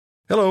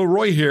Hello,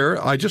 Roy here.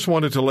 I just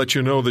wanted to let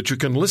you know that you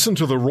can listen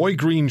to The Roy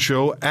Green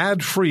Show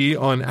ad-free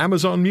on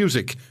Amazon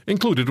Music,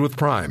 included with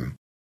Prime.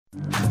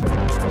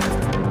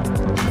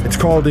 It's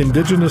called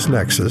Indigenous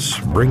Nexus,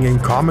 bringing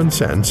common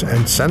sense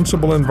and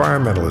sensible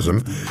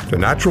environmentalism to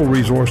natural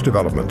resource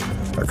development,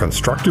 a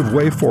constructive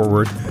way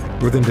forward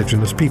with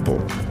Indigenous people.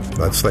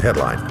 That's the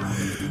headline.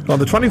 On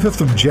the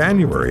 25th of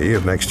January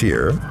of next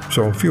year,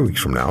 so a few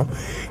weeks from now,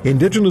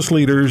 Indigenous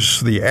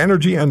leaders, the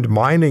energy and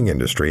mining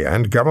industry,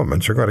 and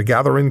governments are going to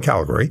gather in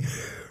Calgary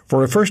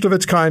for a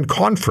first-of-its-kind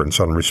conference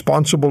on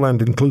responsible and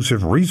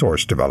inclusive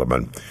resource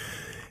development.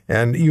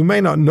 And you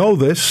may not know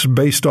this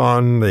based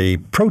on the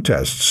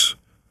protests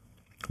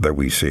that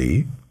we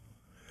see.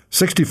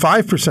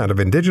 65% of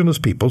Indigenous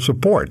people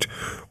support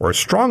or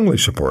strongly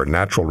support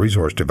natural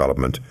resource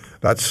development.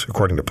 That's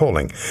according to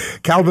polling.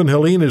 Calvin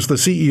Helene is the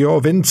CEO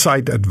of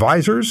Insight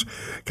Advisors.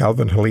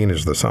 Calvin Helene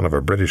is the son of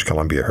a British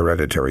Columbia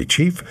hereditary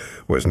chief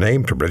who was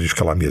named to British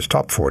Columbia's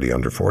top 40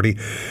 under 40,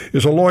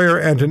 is a lawyer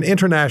and an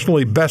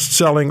internationally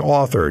best-selling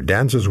author.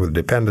 Dances with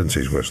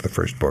Dependencies was the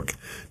first book.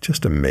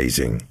 Just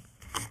amazing.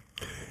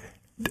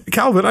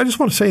 Calvin, I just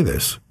want to say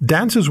this.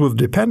 Dances with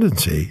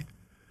Dependency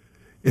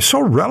is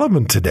so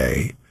relevant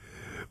today,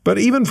 but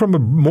even from a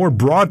more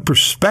broad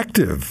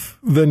perspective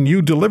than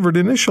you delivered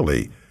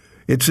initially.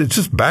 It's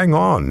just bang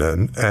on,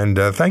 and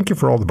thank you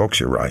for all the books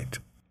you write.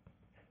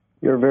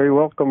 You're very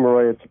welcome,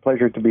 Roy. It's a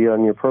pleasure to be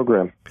on your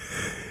program.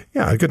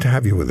 Yeah, good to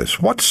have you with us.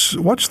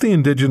 What's the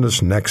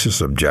Indigenous Nexus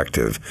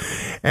objective,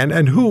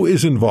 and who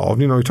is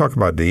involved? You know, we talk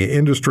about the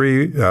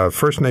industry,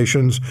 First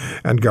Nations,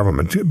 and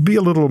government. Be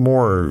a little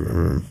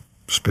more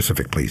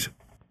specific, please.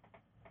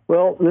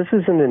 Well, this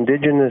is an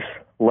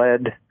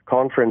Indigenous-led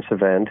conference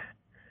event,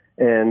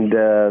 and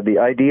the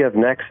idea of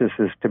Nexus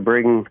is to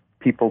bring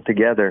people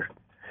together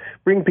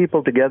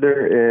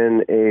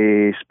in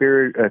a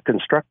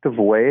constructive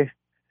way,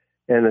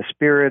 and a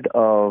spirit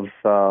of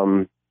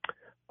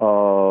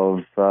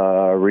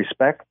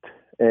respect,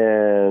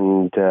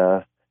 and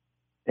to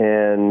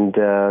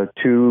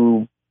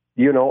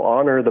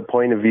honor the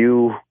point of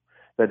view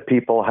that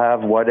people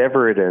have,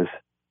 whatever it is,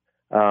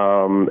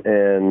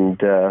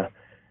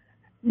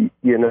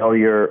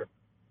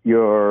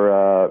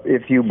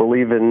 if you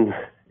believe in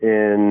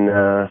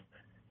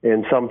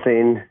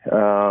something,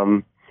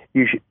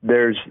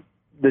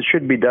 this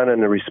should be done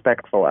in a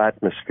respectful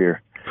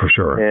atmosphere. For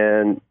sure.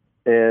 And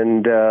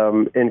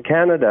in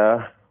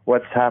Canada,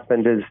 what's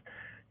happened is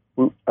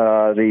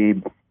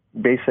the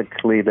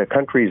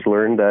country's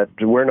learned that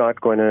we're not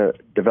going to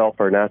develop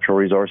our natural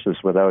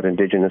resources without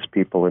Indigenous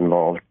people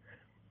involved.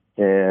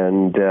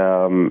 And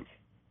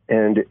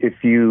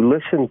if you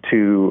listen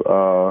to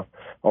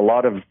a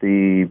lot of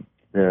the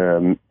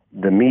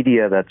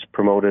media that's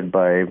promoted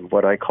by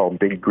what I call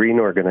big green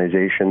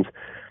organizations,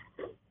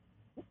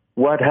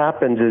 what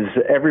happens is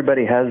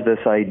everybody has this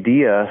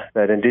idea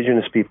that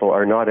Indigenous people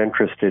are not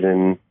interested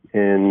in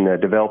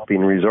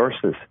developing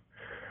resources.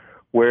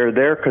 Where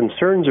their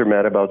concerns are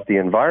met about the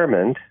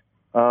environment,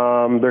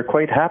 they're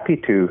quite happy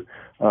to.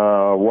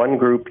 One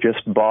group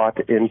just bought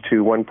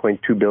into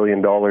 $1.2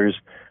 billion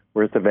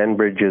worth of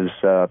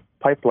Enbridge's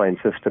pipeline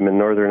system in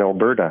northern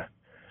Alberta.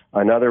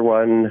 Another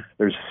one,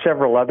 there's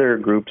several other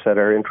groups that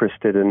are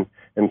interested in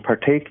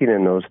partaking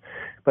in those.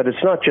 But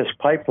it's not just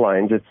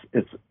pipelines,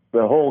 it's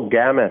the whole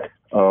gamut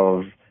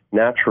of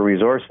natural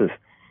resources.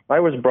 I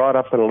was brought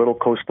up in a little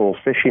coastal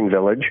fishing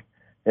village,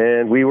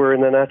 and we were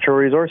in the natural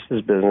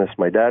resources business.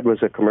 My dad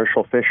was a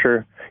commercial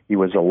fisher. He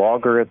was a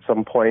logger at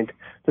some point.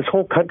 This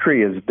whole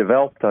country is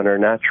developed on our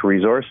natural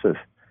resources.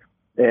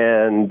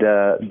 And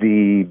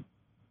the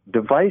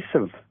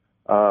divisive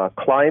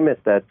climate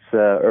that's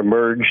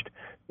emerged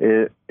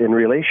in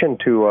relation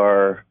to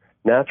our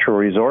natural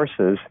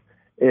resources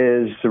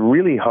is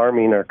really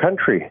harming our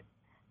country.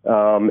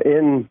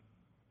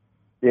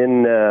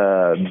 In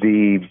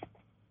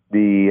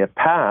the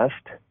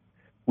past,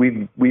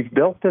 we've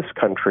built this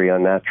country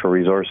on natural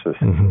resources.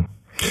 Mm-hmm.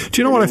 Do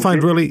you know what I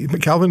find really,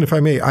 Calvin, if I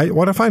may,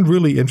 what I find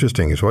really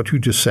interesting is what you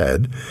just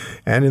said,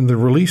 and in the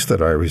release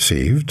that I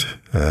received,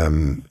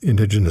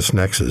 Indigenous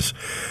Nexus,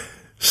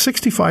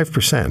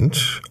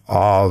 65%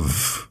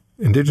 of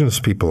Indigenous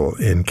people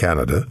in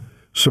Canada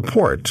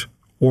support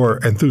or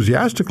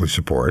enthusiastically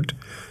support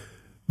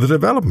the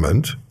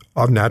development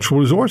of natural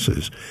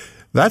resources.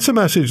 That's a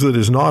message that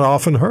is not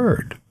often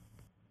heard.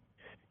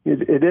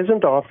 It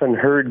isn't often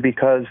heard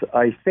because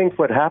I think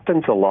what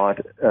happens a lot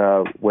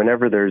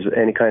whenever there's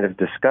any kind of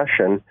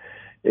discussion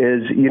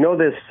is,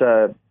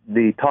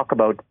 the talk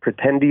about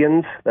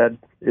pretendians that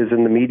is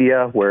in the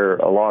media, where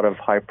a lot of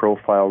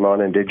high-profile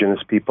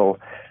non-Indigenous people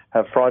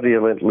have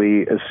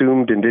fraudulently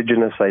assumed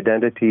Indigenous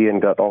identity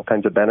and got all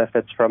kinds of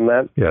benefits from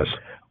that. Yes.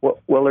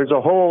 Well, there's a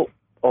whole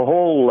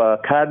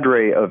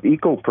cadre of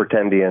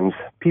eco-pretendians,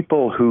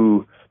 people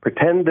who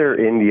pretend they're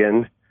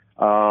Indian,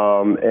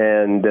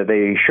 and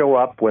they show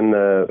up when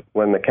the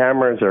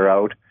cameras are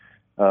out,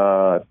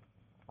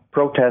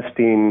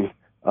 protesting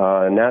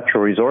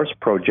natural resource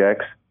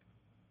projects,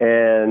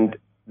 and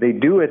they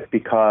do it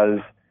because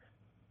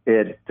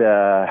it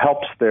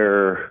helps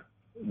their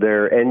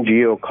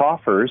NGO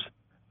coffers,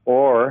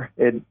 or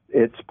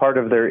it's part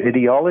of their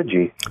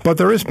ideology. But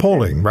there is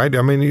polling, right?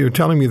 I mean, you're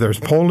telling me there's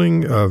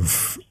polling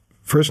of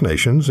First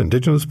Nations,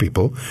 Indigenous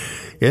people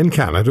in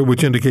Canada,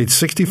 which indicates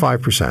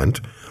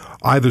 65%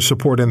 either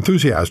support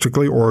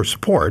enthusiastically or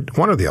support,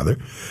 one or the other,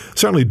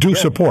 certainly do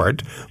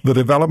support the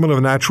development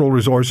of natural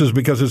resources,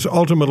 because it's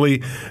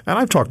ultimately, and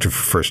I've talked to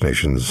First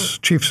Nations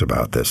chiefs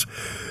about this,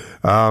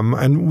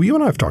 and you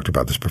and I have talked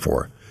about this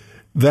before,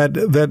 that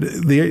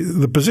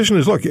the position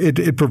is, look,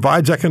 it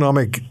provides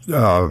economic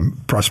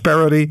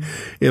prosperity.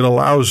 It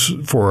allows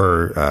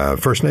for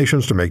First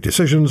Nations to make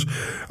decisions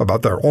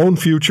about their own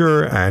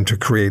future and to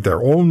create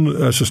their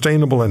own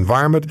sustainable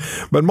environment.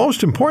 But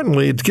most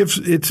importantly, it gives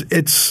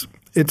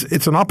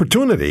it's an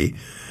opportunity,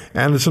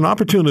 and it's an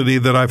opportunity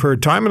that I've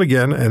heard time and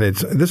again. And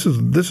this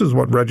is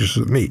what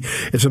registers with me.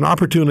 It's an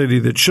opportunity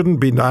that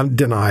shouldn't be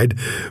denied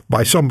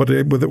by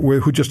somebody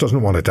who just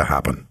doesn't want it to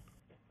happen.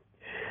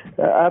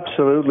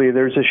 Absolutely.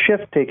 There's a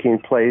shift taking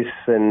place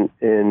in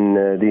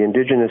the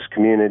Indigenous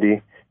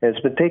community. It's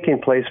been taking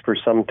place for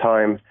some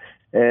time,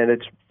 and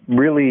it's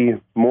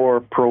really more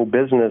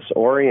pro-business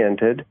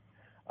oriented,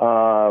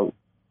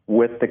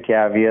 with the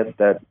caveat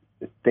that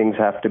things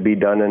have to be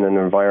done in an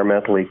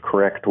environmentally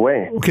correct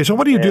way. Okay, so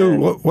what do you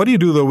do? What do you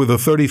do, though, with the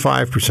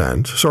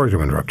 35%? Sorry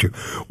to interrupt you.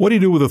 What do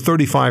you do with the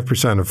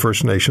 35% of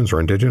First Nations or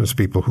Indigenous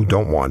people who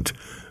don't want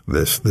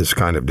this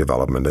kind of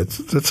development?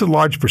 It's a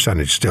large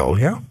percentage still,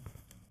 yeah?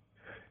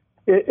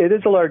 It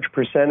is a large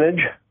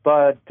percentage,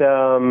 but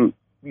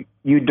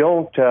you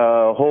don't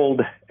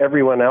hold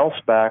everyone else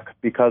back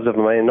because of a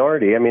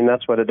minority. I mean,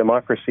 that's what a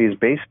democracy is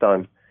based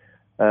on.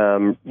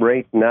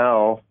 Right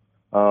now,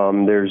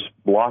 there's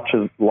lots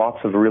of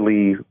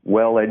really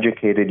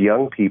well-educated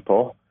young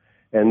people,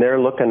 and they're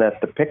looking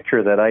at the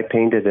picture that I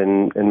painted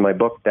in my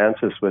book,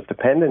 Dances with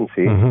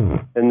Dependency,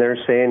 and they're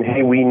saying,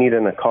 hey, we need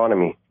an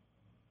economy.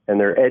 And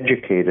they're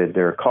educated,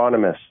 they're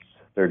economists,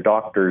 they're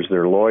doctors,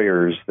 they're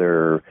lawyers,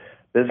 they're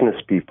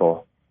business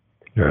people,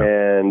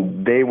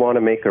 and they want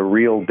to make a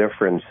real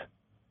difference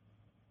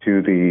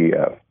to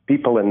the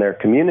people in their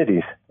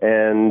communities.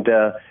 And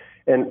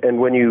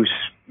when you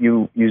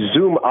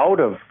zoom out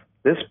of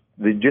just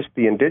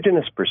the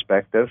Indigenous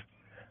perspective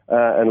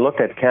and look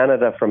at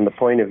Canada from the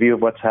point of view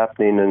of what's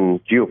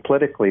happening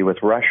geopolitically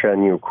with Russia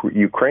and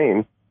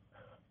Ukraine,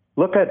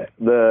 look at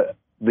the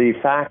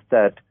fact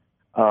that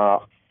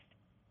the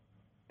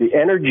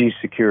energy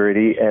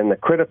security and the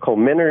critical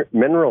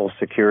mineral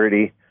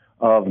security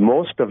of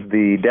most of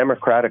the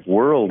democratic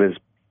world is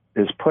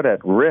put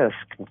at risk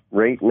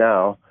right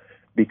now,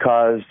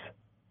 because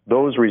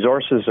those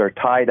resources are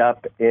tied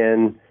up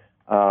in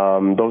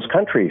those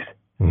countries.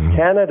 Mm-hmm.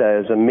 Canada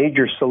is a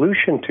major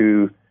solution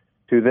to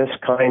this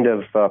kind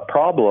of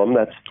problem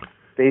that's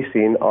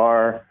facing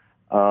our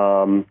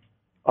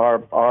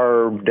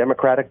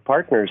democratic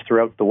partners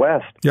throughout the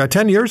West. Yeah,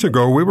 10 years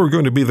ago, we were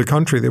going to be the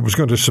country that was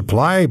going to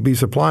be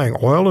supplying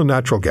oil and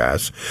natural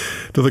gas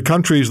to the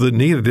countries that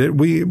needed it.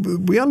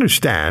 We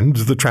understand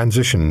the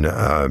transition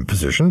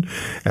position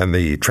and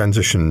the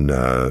transition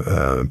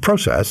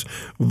process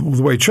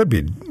the way it should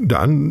be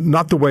done,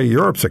 not the way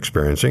Europe's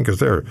experiencing, because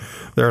they're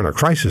in a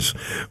crisis.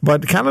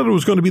 But Canada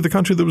was going to be the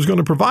country that was going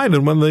to provide.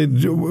 And when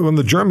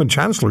the German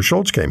Chancellor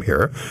Scholz came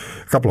here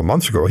a couple of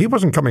months ago, he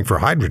wasn't coming for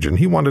hydrogen.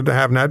 He wanted to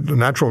have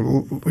natural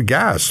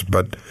gas,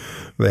 but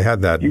they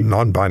had that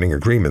non-binding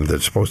agreement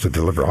that's supposed to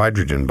deliver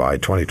hydrogen by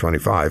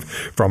 2025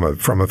 from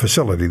a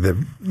facility that's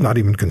not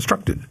even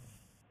constructed.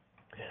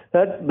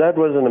 That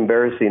was an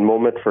embarrassing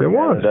moment for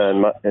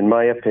Canada, in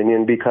my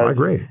opinion, because I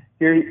agree.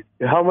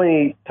 How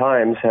many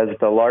times has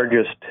the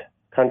largest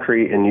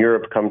country in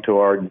Europe come to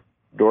our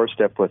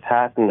doorstep with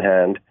hat in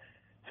hand,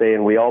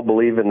 saying we all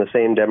believe in the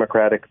same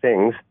democratic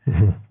things?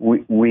 Mm-hmm.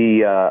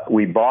 We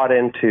bought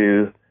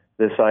into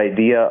this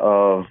idea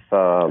of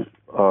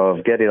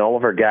getting all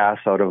of our gas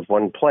out of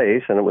one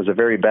place, and it was a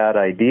very bad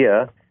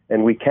idea.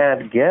 And we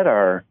can't get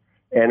our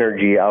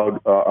energy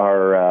out,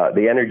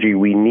 the energy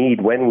we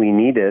need when we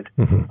need it,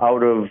 mm-hmm.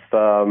 out of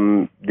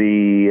the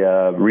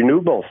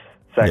renewables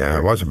sector. Yeah,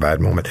 it was a bad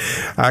moment.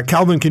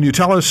 Calvin, can you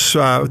tell our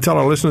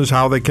listeners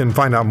how they can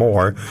find out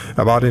more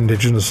about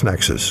Indigenous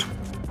Nexus?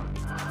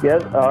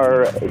 Yes,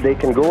 they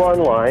can go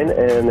online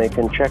and they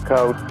can check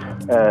out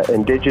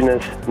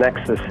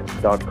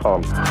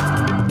indigenousnexus.com.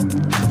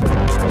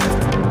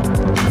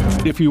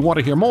 If you want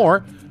to hear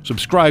more,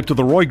 subscribe to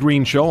The Roy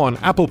Green Show on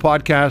Apple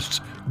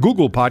Podcasts,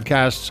 Google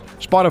Podcasts,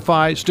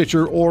 Spotify,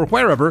 Stitcher, or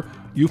wherever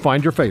you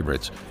find your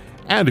favorites.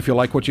 And if you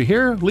like what you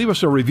hear, leave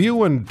us a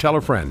review and tell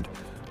a friend.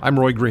 I'm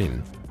Roy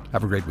Green.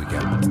 Have a great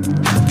weekend.